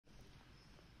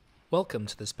Welcome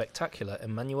to the spectacular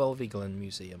Emanuel Vigeland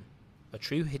Museum, a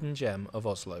true hidden gem of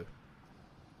Oslo.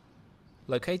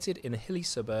 Located in a hilly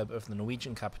suburb of the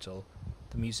Norwegian capital,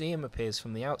 the museum appears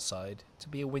from the outside to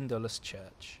be a windowless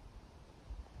church.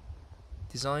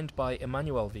 Designed by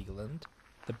Emanuel Vigeland,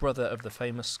 the brother of the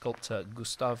famous sculptor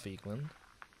Gustav Vigeland,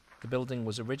 the building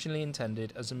was originally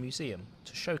intended as a museum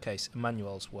to showcase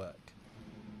Emanuel's work.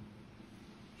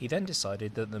 He then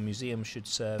decided that the museum should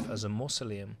serve as a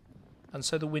mausoleum, and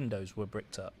so the windows were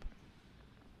bricked up.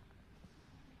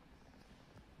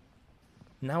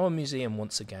 Now a museum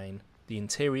once again, the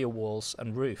interior walls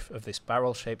and roof of this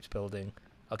barrel-shaped building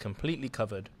are completely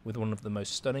covered with one of the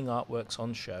most stunning artworks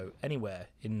on show anywhere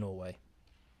in Norway.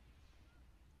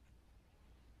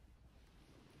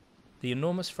 The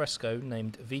enormous fresco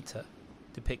named Vita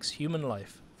depicts human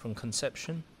life from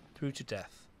conception through to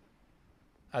death.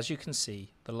 As you can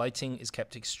see, the lighting is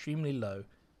kept extremely low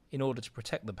in order to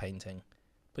protect the painting,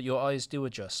 but your eyes do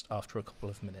adjust after a couple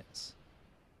of minutes.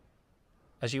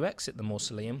 As you exit the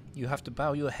mausoleum, you have to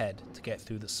bow your head to get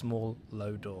through the small,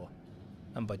 low door,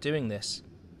 and by doing this,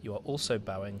 you are also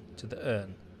bowing to the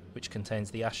urn, which contains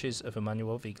the ashes of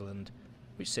Emanuel Vigeland,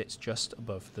 which sits just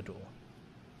above the door.